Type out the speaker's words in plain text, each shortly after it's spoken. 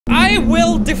I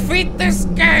will defeat this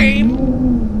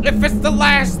game if it's the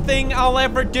last thing I'll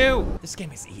ever do. This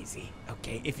game is easy,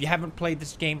 okay? If you haven't played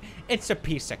this game, it's a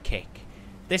piece of cake.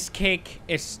 This cake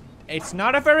is, it's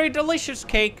not a very delicious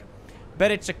cake,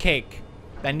 but it's a cake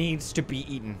that needs to be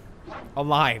eaten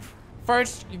alive.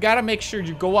 First, you gotta make sure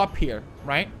you go up here,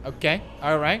 right? Okay,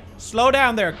 all right. Slow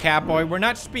down there, cowboy. We're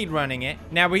not speedrunning it.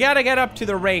 Now, we gotta get up to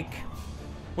the rake,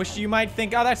 which you might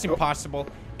think, oh, that's impossible.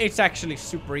 It's actually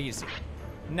super easy.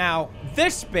 Now,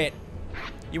 this bit,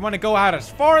 you want to go out as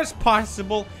far as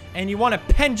possible, and you want to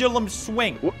pendulum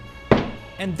swing.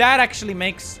 And that actually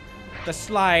makes the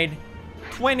slide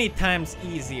 20 times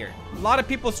easier. A lot of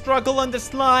people struggle on the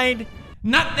slide.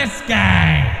 Not this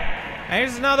guy!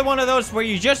 Here's another one of those where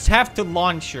you just have to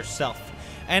launch yourself.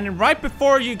 And right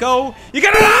before you go, you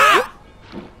gotta... Ah!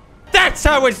 That's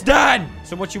how it's done!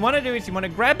 So what you want to do is you want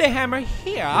to grab the hammer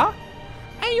here,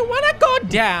 and you want to go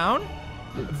down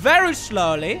very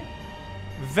slowly.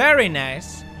 Very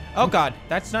nice. Oh god,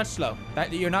 that's not slow.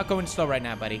 You're not going slow right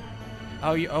now, buddy.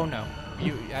 Oh, oh no.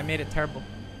 I made it terrible.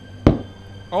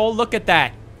 Oh, look at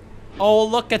that. Oh,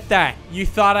 look at that. You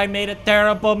thought I made a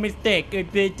terrible mistake.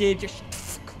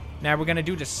 Now we're gonna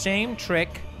do the same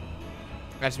trick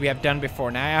as we have done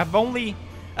before. Now I have only...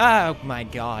 Oh my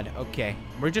god. Okay.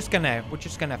 We're just gonna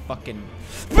fucking...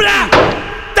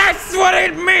 That's what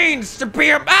it means to be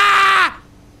a... Ah!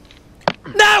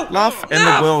 No! Laugh and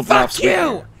the world laughs with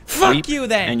you. Fuck you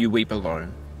then. And you weep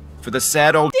alone. For the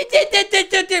sad old...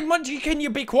 Monkey, can you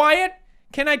be quiet?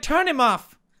 Can I turn him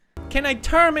off? Can I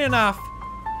turn him off?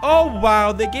 Oh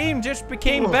wow, the game just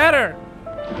became better.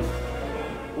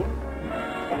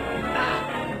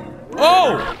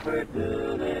 Oh!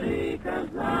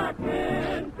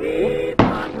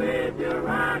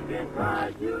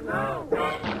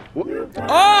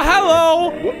 Oh,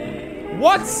 hello!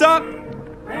 What's up?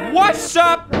 What's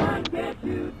up?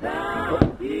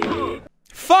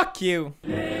 Fuck you.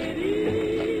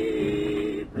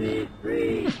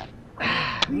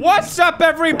 What's up,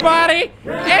 everybody?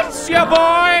 It's your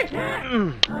boy.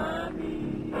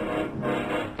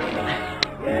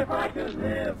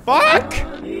 Fuck!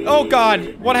 Oh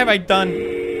god, what have I done?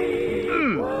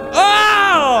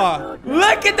 Oh!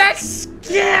 Look at that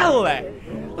skill!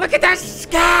 Look at that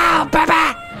skill,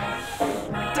 baby!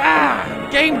 Ah,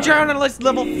 game journalist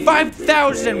level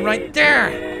 5,000 right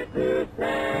there.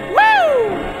 Woo!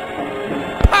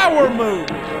 Power move!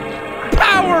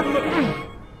 Power move!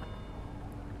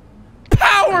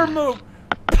 Power move!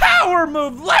 Power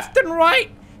move! Left and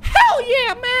right! Hell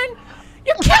yeah, man!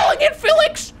 You're killing it,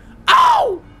 Felix!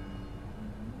 Oh!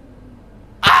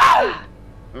 Oh!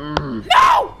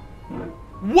 No!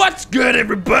 What's good,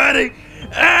 everybody?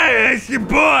 Hey, it's your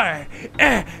boy!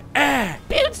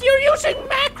 Bitch, you're using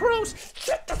macros!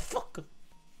 Shut the fuck up!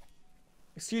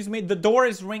 Excuse me, the door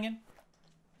is ringing.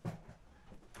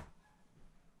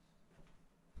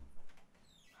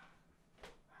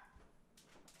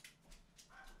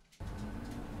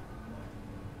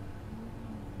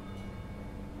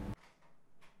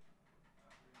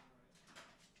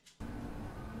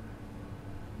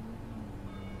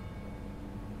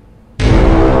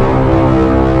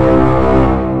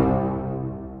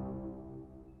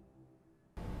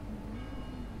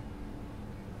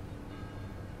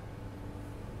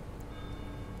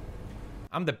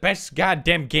 I'm the best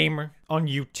goddamn gamer on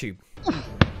YouTube.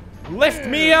 Lift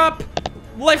me up!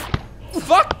 Lift...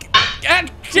 Fuck! God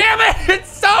damn it!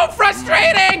 It's so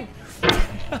frustrating!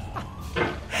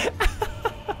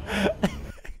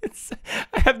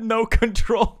 I have no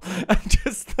control. I'm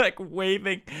just like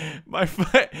waving my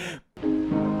foot.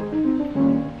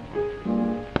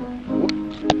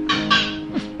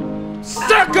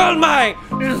 Suck on my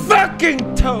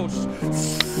fucking toes!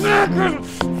 Suckle!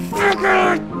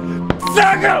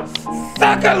 Suckle!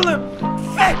 Suckle!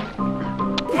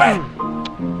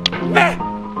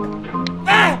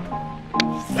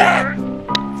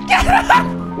 Get up!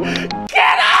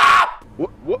 Get up!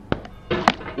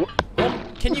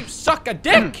 Can you suck a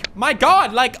dick? My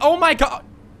god, like, oh my god.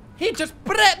 He just...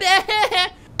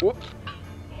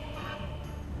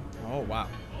 Oh, wow.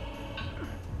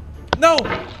 No!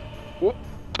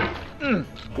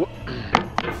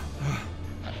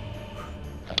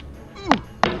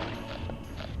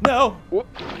 No!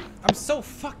 I'm so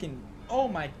fucking... Oh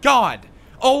my god!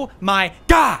 Oh my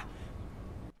god!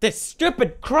 This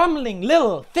stupid crumbling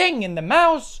little thing in the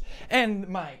mouse and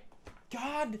my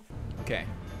god. Okay.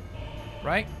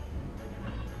 Right?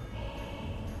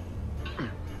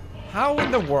 How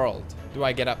in the world do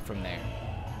I get up from there?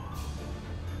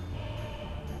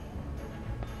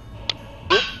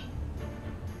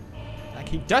 Like,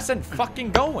 he doesn't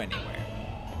fucking go anywhere.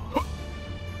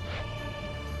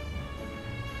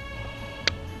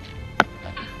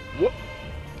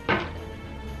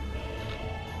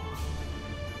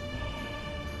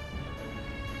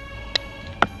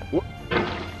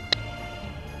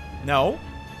 No.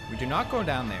 We do not go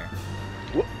down there.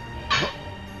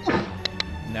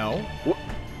 No.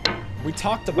 We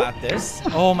talked about this.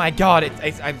 Oh my god,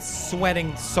 I'm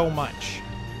sweating so much.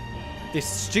 This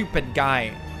stupid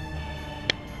guy.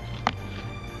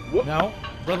 No.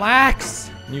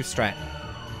 Relax. New strat.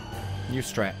 New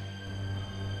strat.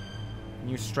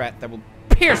 New strat that will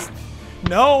pierce.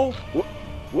 No.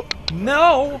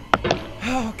 No.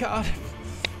 Oh god.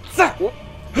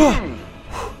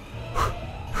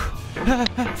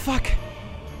 Fuck.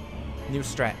 New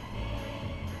strat.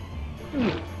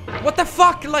 What the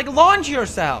fuck? Like, launch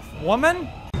yourself, woman.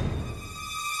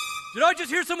 Did I just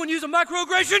hear someone use a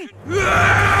microaggression?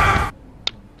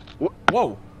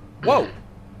 Whoa. Whoa.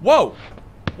 Whoa.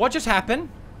 What just happened?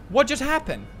 What just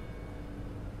happened?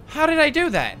 How did I do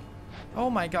that?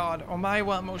 Oh my god. Omae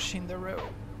wa Moshindaru.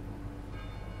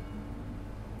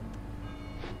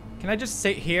 Can I just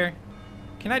sit here?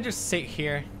 Can I just sit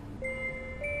here?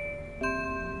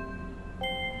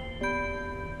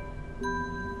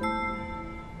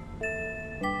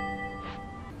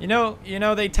 You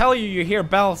know, they tell you hear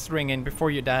bells ringing before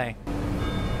you die.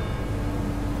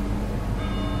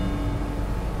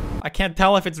 I can't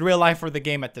tell if it's real life or the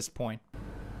game at this point.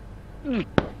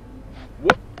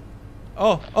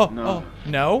 Oh, no,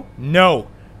 no,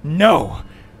 no,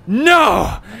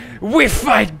 no! We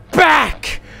fight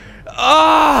back!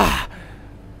 Ah!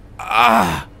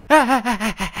 Ah!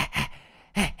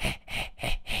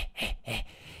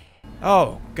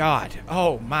 Oh, God.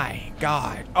 Oh, my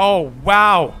God. Oh,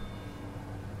 wow.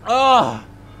 Oh.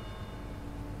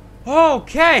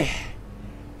 Okay.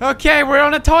 Okay, we're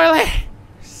on a toilet.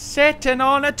 Sitting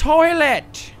on a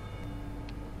toilet.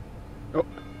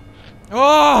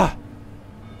 Oh.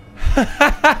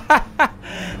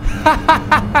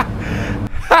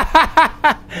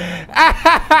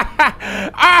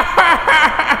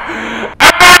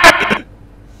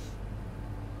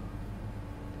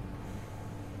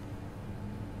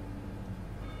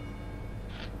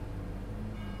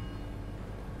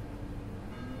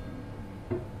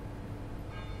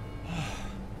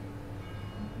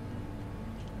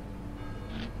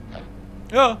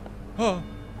 Oh, oh.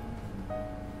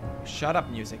 Shut up,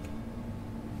 music.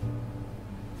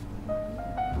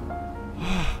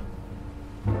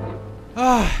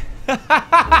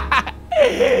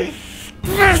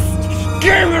 Best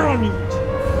gamer on you!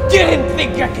 Didn't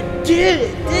think I could do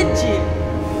it, did you?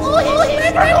 Oh,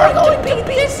 he's never going to beat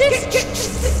this.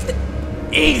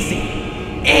 Easy,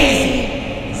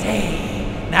 easy.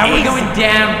 Now we're going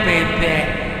down,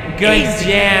 baby. We're going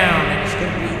down. It's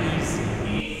gonna be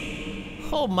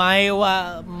easy. Oh my,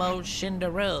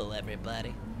 Moshindaru,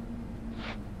 everybody.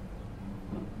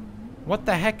 What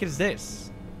the heck is this?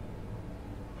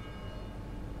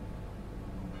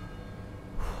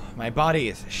 My body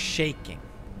is shaking.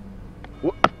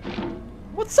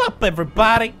 What's up,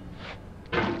 everybody?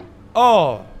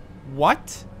 Oh,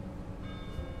 what?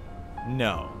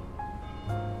 No.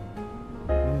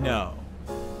 No.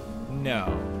 No.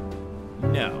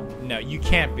 No. No, you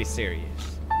can't be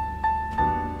serious.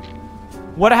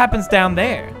 What happens down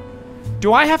there?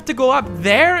 Do I have to go up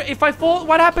there if I fall?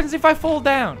 What happens if I fall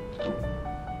down?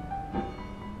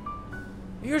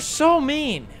 You're so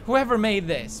mean. Whoever made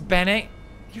this, Bennett.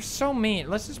 You're so mean.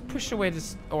 Let's just push away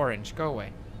this orange. Go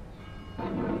away.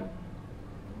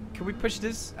 Can we push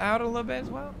this out a little bit as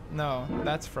well? No,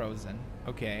 that's frozen.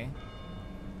 Okay.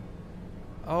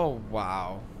 Oh,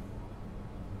 wow.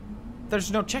 There's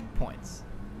no checkpoints.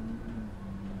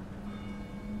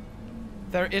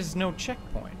 There is no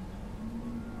checkpoint.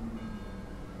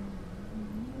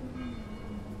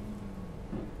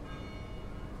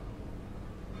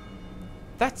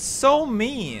 That's so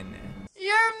mean.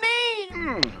 You're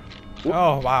mean.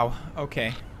 Oh, wow.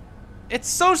 Okay. It's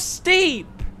so steep.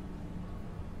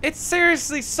 It's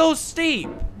seriously so steep.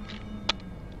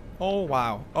 Oh,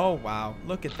 wow. Oh, wow.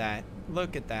 Look at that.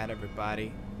 Look at that,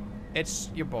 everybody. It's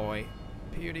your boy,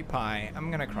 PewDiePie. I'm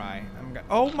gonna cry.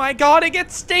 Oh my god, it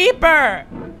gets steeper!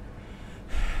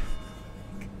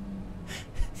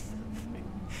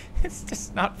 It's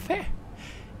just not fair.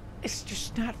 It's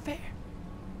just not fair.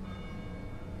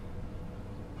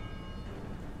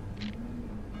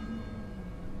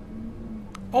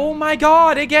 Oh my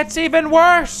god, it gets even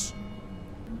worse!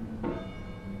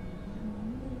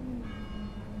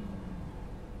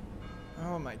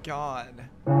 Oh my god.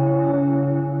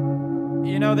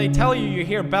 You know, they tell you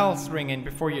hear bells ringing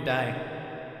before you die.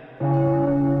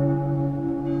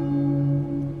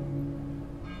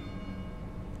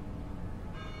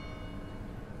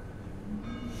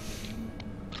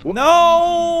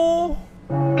 No!